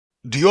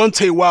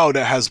Deontay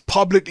Wilder has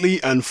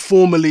publicly and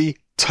formally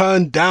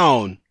turned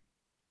down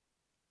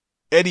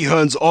Eddie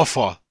Hearn's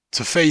offer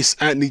to face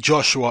Anthony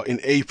Joshua in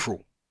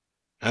April,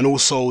 and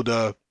also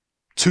the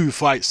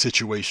two-fight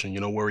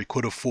situation, where he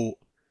could have fought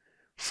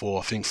for,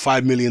 I think,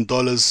 $5 million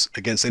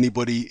against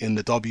anybody in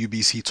the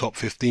WBC top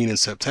 15 in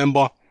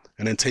September,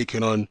 and then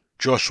taking on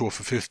Joshua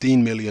for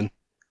 $15 million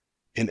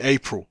in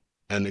April.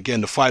 And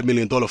again, the $5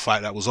 million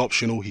fight, that was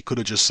optional. He could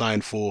have just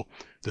signed for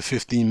the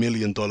 $15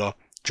 million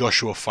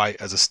Joshua fight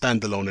as a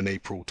standalone in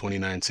April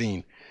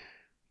 2019.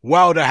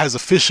 Wilder has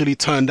officially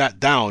turned that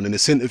down in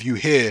this interview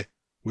here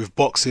with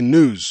Boxing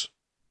News.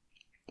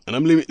 And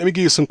let me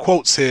give you some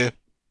quotes here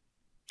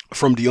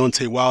from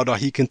Deontay Wilder.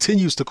 He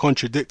continues to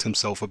contradict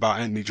himself about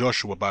Anthony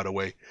Joshua, by the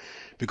way,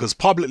 because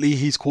publicly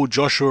he's called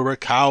Joshua a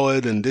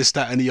coward and this,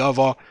 that, and the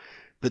other.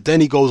 But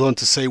then he goes on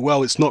to say,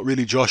 well, it's not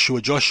really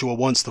Joshua. Joshua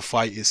wants to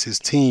fight. It's his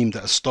team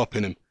that are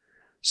stopping him.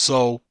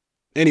 So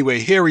anyway,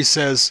 here he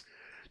says,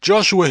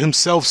 Joshua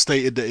himself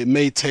stated that it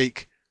may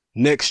take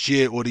next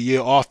year or the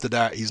year after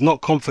that. He's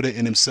not confident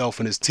in himself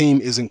and his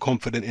team isn't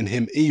confident in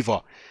him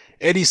either.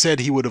 Eddie said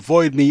he would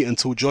avoid me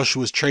until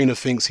Joshua's trainer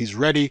thinks he's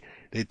ready.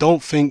 They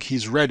don't think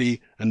he's ready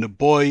and the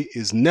boy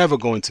is never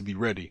going to be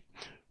ready.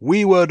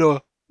 We were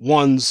the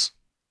ones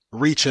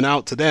reaching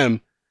out to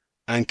them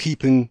and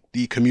keeping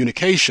the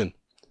communication.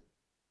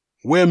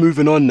 We're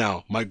moving on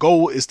now. My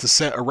goal is to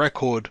set a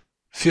record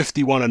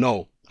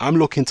 51-0. I'm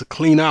looking to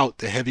clean out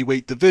the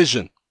heavyweight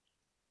division.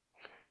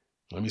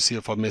 Let me see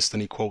if I missed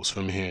any quotes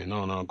from here.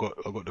 No, I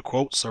got the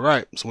quotes. All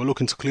right. So we're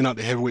looking to clean out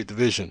the heavyweight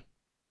division.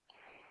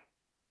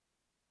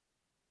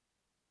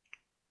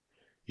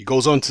 He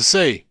goes on to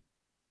say,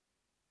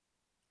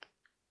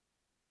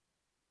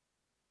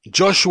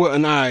 Joshua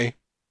and I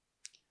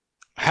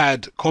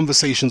had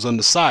conversations on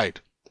the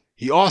side.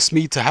 He asked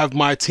me to have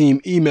my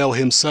team email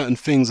him certain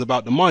things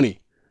about the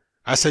money.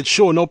 I said,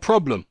 sure, no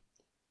problem.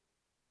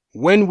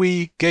 When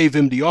we gave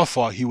him the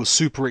offer, he was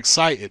super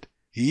excited.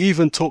 He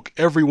even took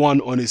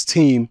everyone on his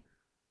team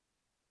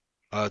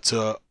out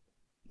to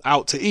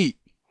eat.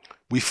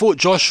 We thought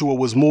Joshua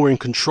was more in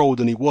control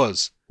than he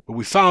was, but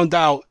we found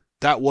out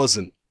that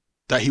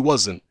he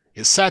wasn't.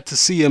 It's sad to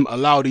see him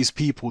allow these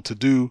people to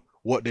do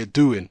what they're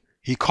doing.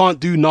 He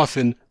can't do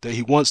nothing that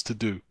he wants to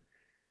do.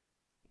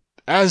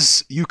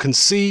 As you can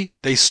see,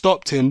 they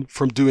stopped him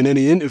from doing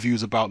any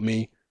interviews about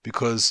me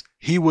because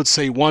he would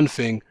say one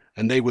thing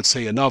and they would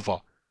say another.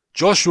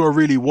 Joshua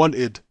really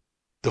wanted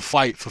the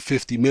fight for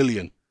 50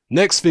 million.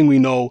 Next thing we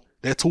know,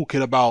 they're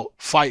talking about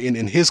fighting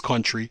in his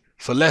country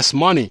for less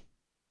money.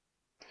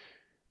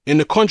 In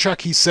the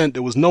contract he sent,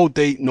 there was no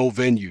date, no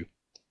venue.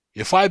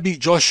 If I beat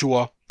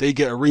Joshua, they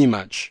get a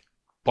rematch.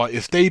 But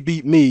if they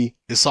beat me,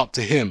 it's up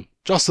to him.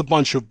 Just a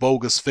bunch of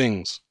bogus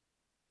things.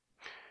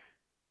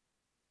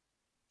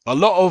 A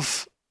lot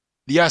of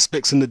the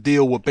aspects in the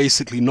deal were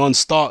basically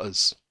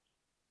non-starters.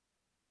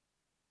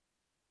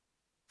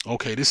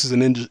 Okay, this is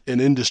an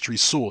industry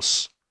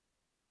source.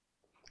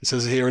 It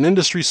says here, an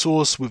industry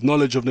source with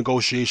knowledge of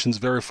negotiations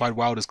verified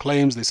Wilder's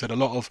claims. They said a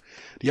lot of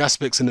the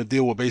aspects in the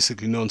deal were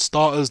basically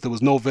non-starters. There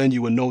was no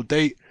venue and no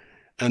date,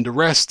 and the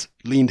rest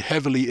leaned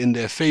heavily in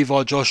their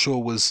favor. Joshua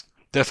was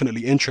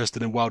definitely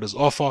interested in Wilder's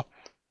offer.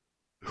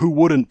 Who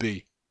wouldn't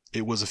be?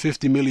 It was a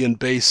 50 million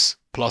base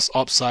plus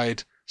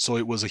upside, so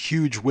it was a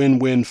huge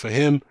win-win for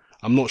him.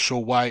 I'm not sure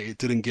why it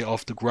didn't get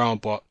off the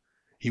ground, but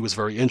he was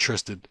very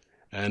interested.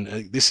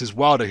 And this is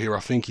Wilder here. I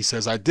think he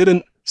says, I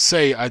didn't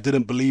say I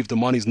didn't believe the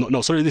money's not...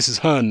 No, sorry, this is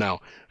Hearn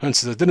now. Hearn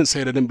says, I didn't say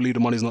that I didn't believe the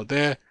money's not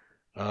there.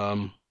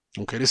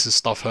 Okay, this is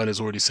stuff Hearn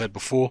has already said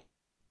before.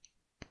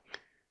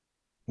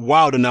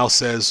 Wilder now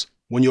says,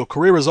 when your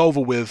career is over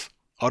with,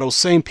 are those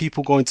same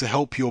people going to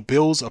help your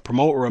bills, a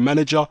promoter, a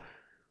manager?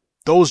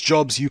 Those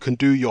jobs you can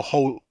do your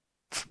whole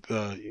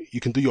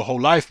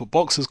life, but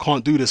boxers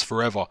can't do this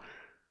forever.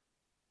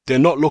 They're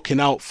not looking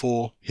out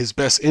for his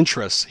best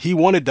interests. He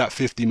wanted that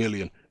 50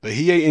 million, but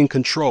he ain't in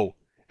control,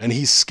 and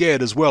he's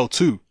scared as well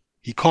too.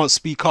 He can't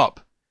speak up.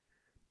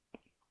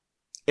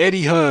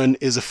 Eddie Hearn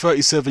is a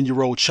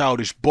 37-year-old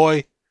childish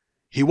boy.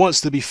 He wants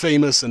to be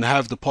famous and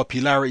have the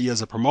popularity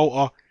as a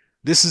promoter.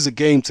 This is a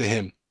game to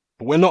him,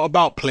 but we're not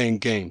about playing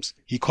games.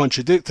 He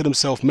contradicted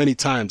himself many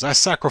times. I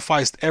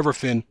sacrificed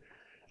everything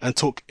and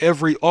took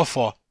every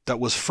offer that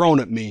was thrown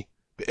at me,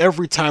 but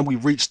every time we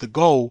reached the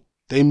goal,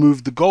 they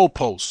moved the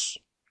goalposts.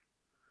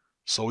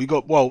 So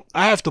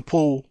I have to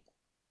pull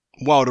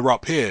Wilder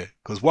up here,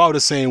 because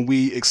Wilder's saying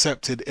we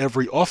accepted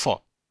every offer.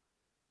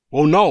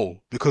 Well,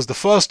 no, because the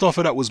first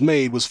offer that was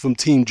made was from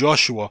Team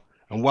Joshua,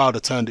 and Wilder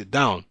turned it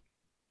down.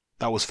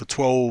 That was for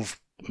 12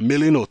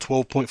 million or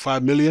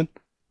 12.5 million.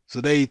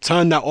 So they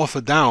turned that offer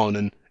down,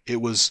 and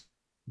it was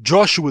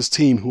Joshua's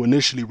team who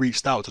initially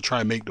reached out to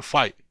try and make the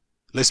fight.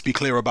 Let's be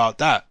clear about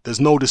that. There's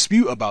no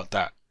dispute about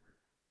that.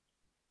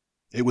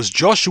 It was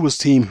Joshua's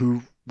team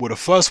who were the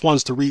first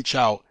ones to reach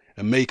out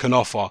and make an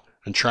offer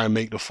and try and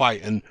make the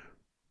fight. And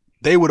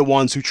they were the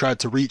ones who tried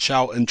to reach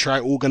out and try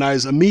to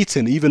organize a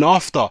meeting even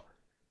after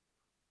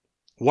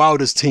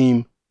Wilder's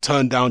team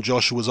turned down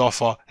Joshua's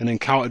offer and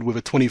encountered with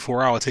a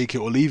 24-hour take it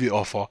or leave it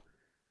offer.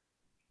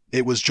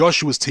 It was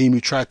Joshua's team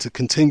who tried to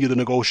continue the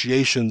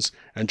negotiations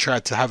and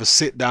tried to have a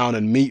sit down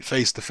and meet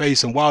face to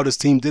face, and Wilder's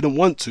team didn't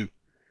want to.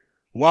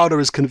 Wilder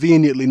is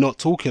conveniently not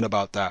talking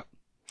about that.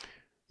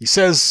 He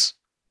says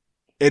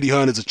Eddie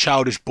Hearn is a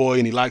childish boy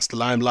and he likes the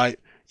limelight.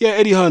 Yeah,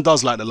 Eddie Hearn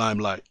does like the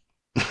limelight.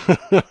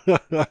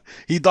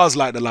 He does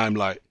like the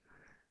limelight.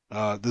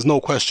 There's no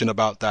question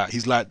about that.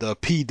 He's like the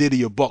P.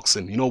 Diddy of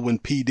boxing. You know, when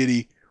P.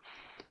 Diddy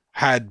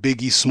had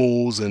Biggie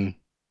Smalls and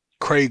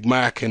Craig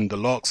Mack and The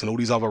Lox and all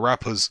these other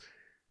rappers,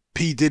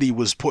 P. Diddy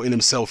was putting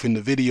himself in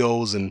the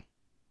videos and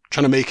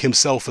trying to make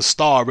himself a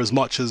star as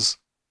much as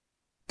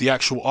the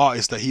actual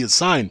artist that he had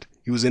signed.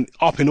 He was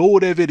up in all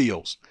their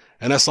videos.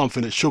 And that's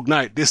something that Suge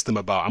Knight dissed him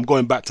about. I'm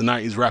going back to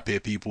 90s rap here,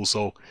 people,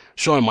 so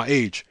showing my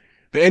age.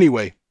 But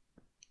anyway,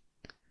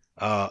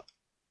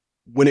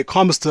 when it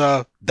comes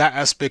to that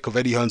aspect of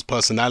Eddie Hearn's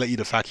personality,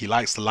 the fact he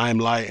likes the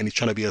limelight and he's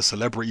trying to be a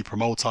celebrity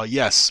promoter,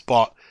 yes,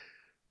 but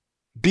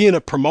being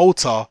a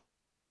promoter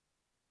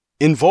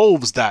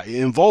involves that. It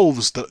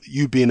involves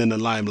you being in the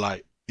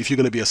limelight if you're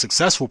going to be a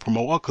successful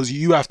promoter, because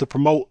you have to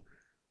promote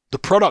the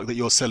product that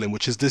you're selling,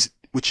 which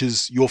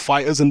is your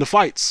fighters and the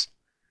fights.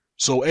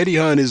 So Eddie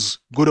Hearn is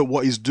good at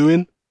what he's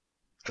doing,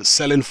 at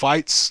selling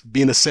fights,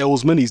 being a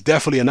salesman. He's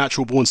definitely a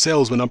natural born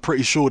salesman. I'm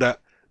pretty sure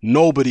that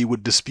nobody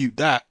would dispute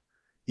that.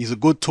 He's a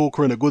good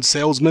talker and a good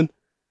salesman.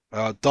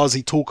 Does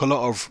he talk a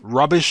lot of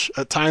rubbish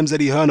at times,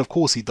 Eddie Hearn? Of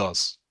course he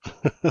does.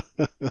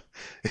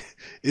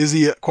 Is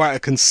he quite a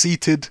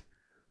conceited,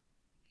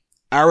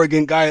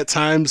 arrogant guy at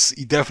times?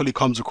 He definitely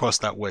comes across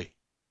that way,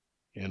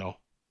 you know.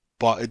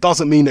 But it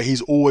doesn't mean that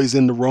he's always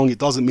in the wrong. It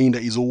doesn't mean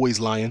that he's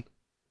always lying.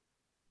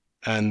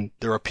 And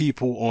there are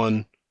people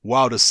on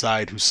Wilder's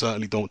side who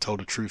certainly don't tell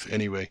the truth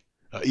anyway,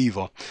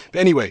 either. But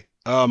anyway,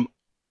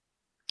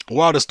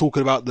 Wilder's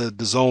talking about the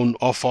DAZN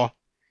offer.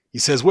 He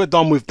says, we're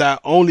done with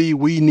that. Only thing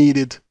we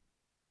needed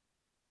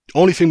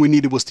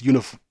was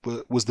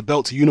the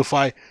belt to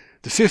unify.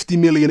 The 50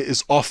 million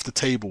is off the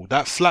table.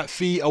 That flat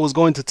fee I was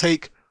going to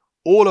take,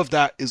 all of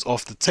that is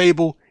off the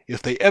table.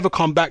 If they ever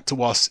come back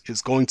to us,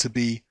 it's going to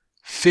be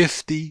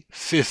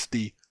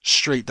 50-50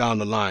 straight down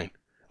the line.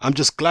 I'm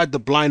just glad the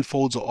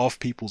blindfolds are off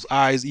people's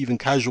eyes. Even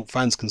casual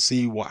fans can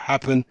see what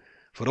happened.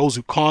 For those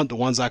who can't, the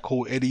ones I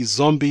call Eddie's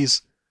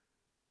zombies,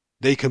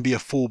 they can be a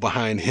fool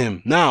behind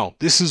him. Now,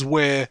 this is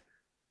where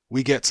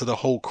we get to the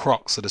whole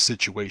crux of the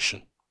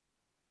situation.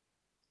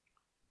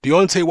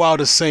 Deontay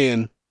Wilder's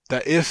saying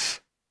that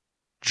if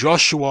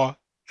Joshua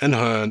and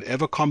Hearn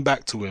ever come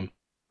back to him,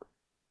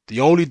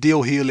 the only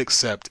deal he'll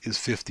accept is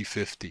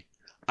 50-50.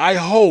 I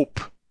hope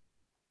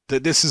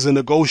that this is a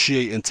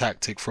negotiating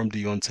tactic from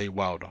Deontay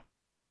Wilder.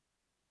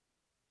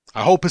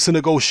 I hope it's a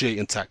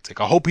negotiating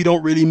tactic. I hope he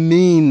don't really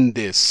mean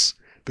this,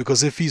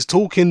 because if he's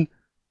talking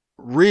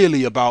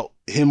really about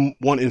him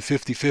wanting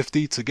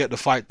 50-50 to get the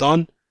fight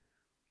done,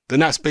 then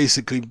that's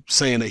basically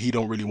saying that he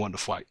don't really want the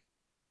fight.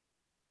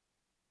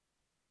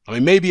 I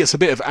mean, maybe it's a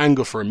bit of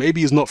anger for him. Maybe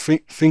he's not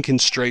thinking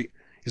straight.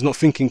 He's not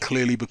thinking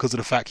clearly because of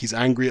the fact he's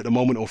angry at the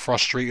moment or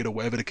frustrated or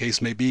whatever the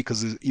case may be,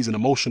 because he's an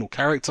emotional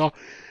character.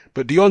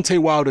 But Deontay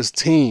Wilder's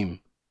team,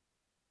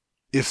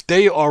 if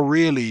they are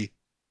really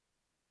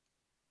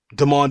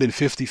demanding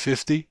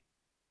 50-50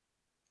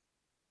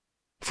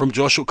 from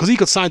Joshua, because he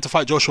could sign to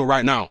fight Joshua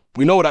right now.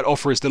 We know that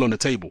offer is still on the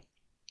table.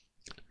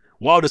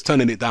 Wilder's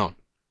turning it down.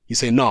 He's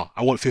saying, no,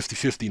 I want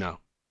 50-50 now.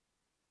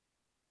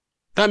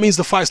 That means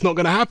the fight's not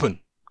going to happen,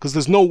 because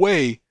there's no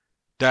way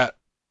that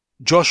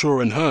Joshua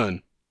and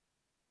Hearn,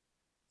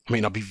 I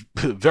mean, I'd be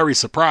very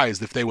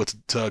surprised if they were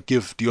to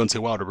give Deontay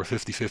Wilder a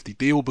 50-50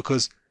 deal,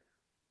 because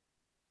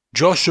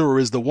Joshua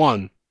is the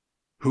one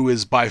who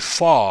is by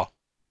far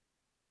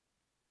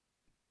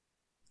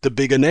the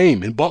bigger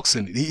name in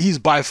boxing. He's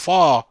by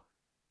far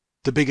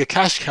the bigger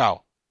cash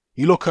cow.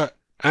 You look at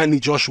Anthony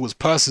Joshua's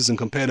purses and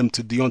compare them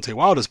to Deontay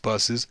Wilder's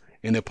purses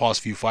in their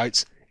past few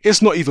fights,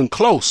 it's not even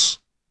close.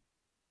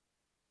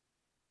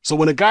 So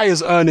when a guy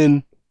is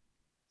earning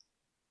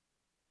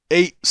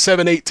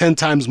 7, 8, 10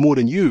 times more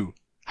than you,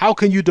 how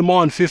can you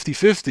demand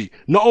 50-50?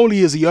 Not only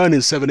is he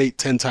earning 7, 8,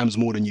 10 times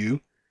more than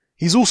you,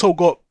 he's also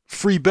got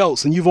 3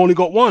 belts and you've only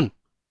got 1.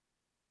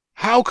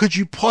 How could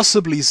you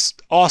possibly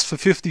ask for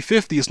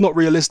 50-50? It's not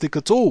realistic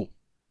at all.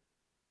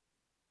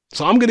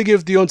 So I'm going to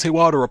give Deontay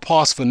Wilder a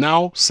pass for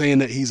now, saying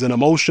that he's an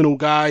emotional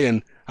guy,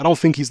 and I don't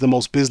think he's the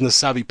most business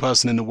savvy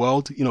person in the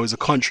world. You know, he's a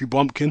country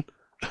bumpkin.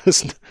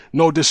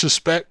 No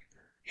disrespect,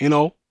 you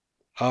know,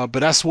 but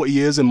that's what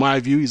he is in my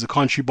view. He's a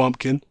country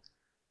bumpkin.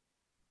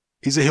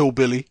 He's a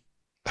hillbilly.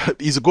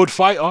 He's a good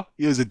fighter.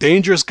 He's a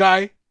dangerous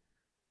guy.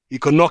 He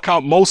can knock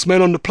out most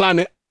men on the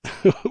planet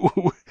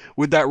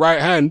with that right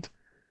hand.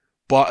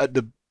 But at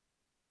the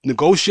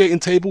negotiating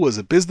table as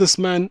a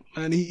businessman,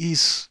 man,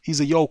 he's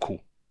a yokel,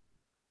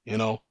 you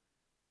know.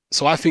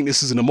 So I think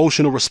this is an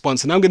emotional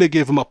response, and I'm going to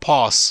give him a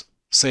pass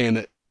saying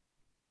that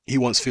he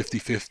wants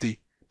 50-50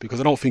 because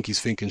I don't think he's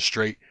thinking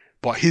straight.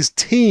 But his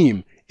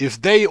team,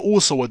 if they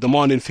also are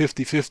demanding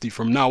 50-50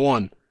 from now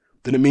on,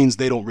 then it means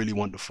they don't really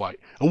want to fight.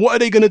 And what are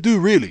they going to do,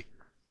 really?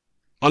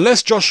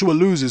 Unless Joshua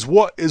loses,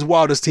 what is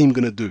Wilder's team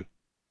going to do?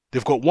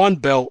 They've got 1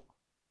 belt.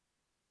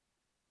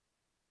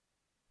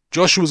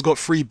 Joshua's got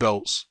 3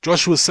 belts.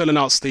 Joshua's selling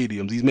out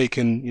stadiums. He's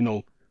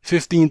making,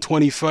 15,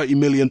 20, 30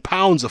 million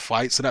pounds a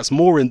fight. So that's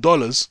more in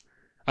dollars.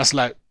 That's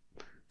like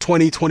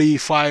 20,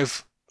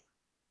 25,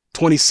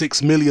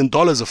 26 million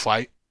dollars a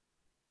fight.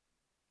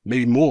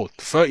 Maybe more,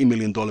 $30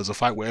 million a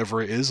fight,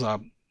 whatever it is. I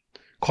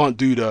can't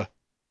do the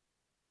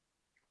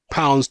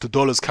pounds to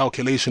dollars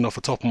calculation off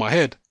the top of my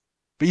head.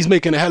 But he's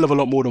making a hell of a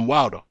lot more than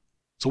Wilder.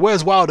 So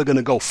where's Wilder going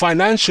to go?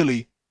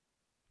 Financially,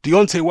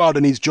 Deontay Wilder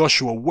needs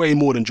Joshua way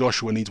more than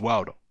Joshua needs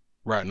Wilder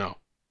right now.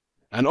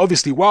 And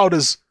obviously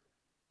Wilder's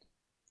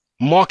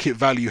market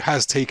value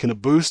has taken a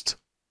boost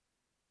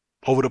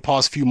over the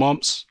past few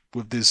months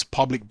with this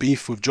public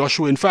beef with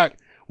Joshua. In fact,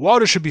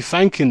 Wilder should be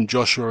thanking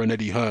Joshua and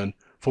Eddie Hearn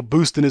for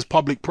boosting his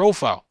public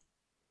profile.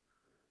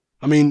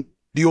 I mean,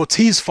 the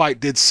Ortiz fight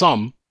did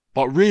some,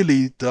 but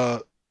really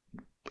the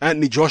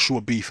Anthony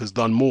Joshua beef has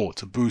done more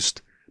to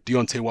boost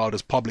Deontay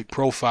Wilder's public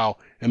profile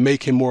and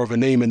make him more of a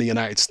name in the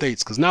United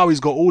States. Because now he's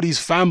got all these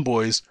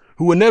fanboys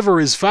who were never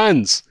his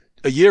fans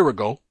a year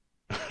ago.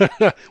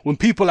 When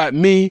people like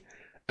me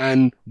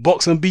and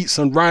Boxing Beats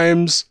and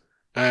Rhymes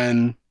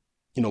and,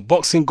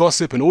 Boxing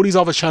Gossip and all these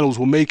other channels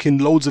were making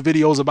loads of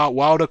videos about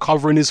Wilder,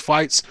 covering his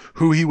fights,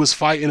 who he was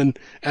fighting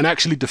and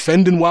actually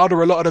defending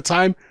Wilder a lot of the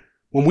time.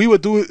 When we were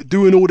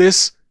doing all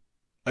this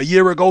a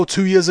year ago,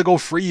 2 years ago,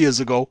 3 years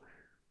ago,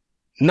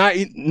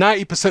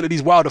 90% of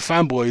these Wilder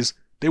fanboys,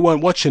 they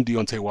weren't watching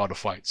Deontay Wilder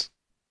fights.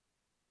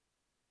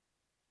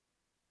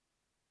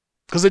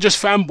 Because they're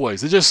just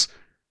fanboys. They're just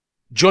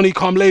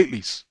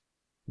Johnny-come-latelys,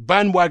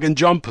 bandwagon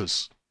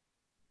jumpers,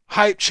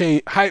 hype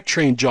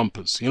train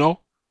jumpers, They're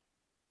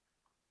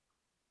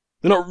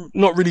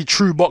not really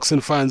true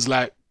boxing fans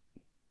like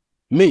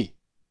me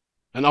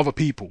and other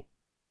people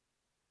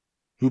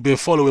who've been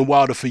following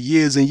Wilder for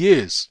years and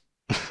years.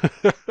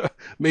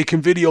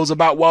 Making videos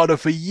about Wilder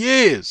for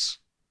years.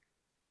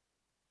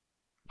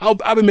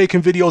 I've been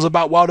making videos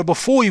about Wilder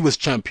before he was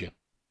champion.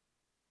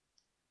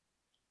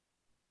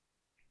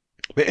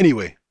 But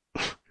anyway,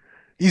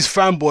 these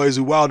fanboys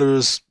who Wilder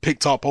has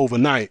picked up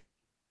overnight,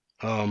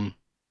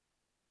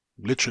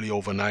 literally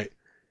overnight,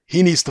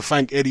 he needs to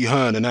thank Eddie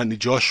Hearn and Anthony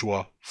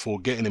Joshua for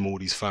getting him all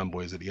these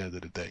fanboys at the end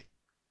of the day.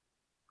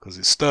 Because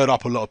it stirred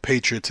up a lot of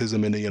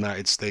patriotism in the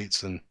United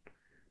States and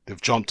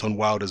they've jumped on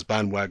Wilder's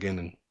bandwagon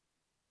and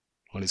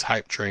on his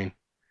hype train.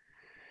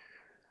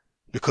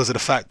 Because of the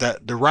fact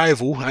that the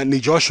rival,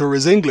 Anthony Joshua,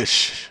 is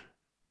English.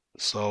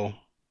 So,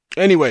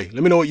 anyway,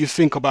 let me know what you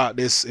think about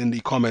this in the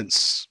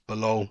comments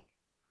below.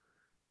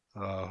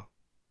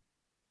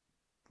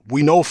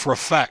 We know for a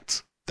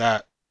fact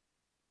that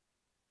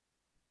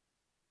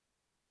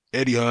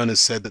Eddie Hearn has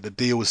said that the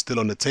deal is still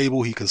on the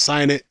table. He can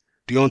sign it.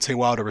 Deontay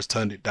Wilder has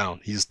turned it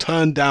down. He's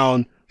turned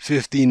down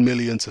 $15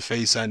 million to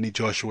face Anthony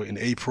Joshua in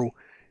April.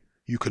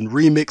 You can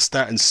remix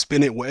that and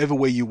spin it whatever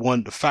way you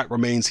want. The fact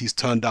remains he's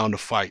turned down the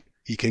fight.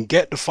 He can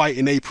get the fight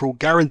in April,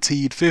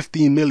 guaranteed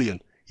 $15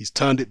 million. He's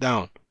turned it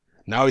down.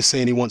 Now he's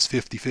saying he wants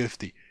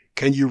 50-50.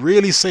 Can you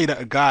really say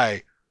that a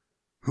guy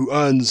who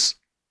earns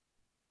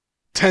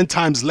 10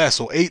 times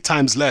less or 8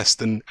 times less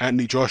than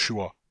Anthony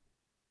Joshua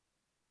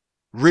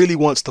really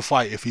wants to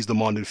fight if he's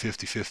demanding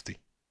 50-50?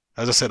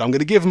 As I said, I'm going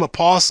to give him a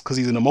pass because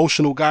he's an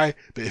emotional guy.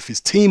 But if his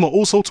team are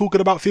also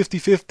talking about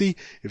 50-50,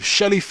 if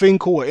Shelly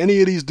Finkel or any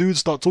of these dudes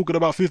start talking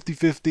about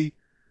 50-50,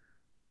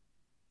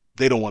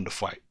 they don't want to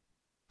fight.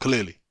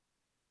 Clearly.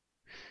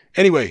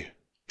 Anyway,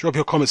 drop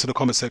your comments in the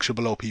comment section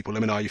below, people.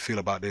 Let me know how you feel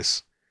about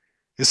this.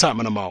 It's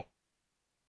happening. I'm out.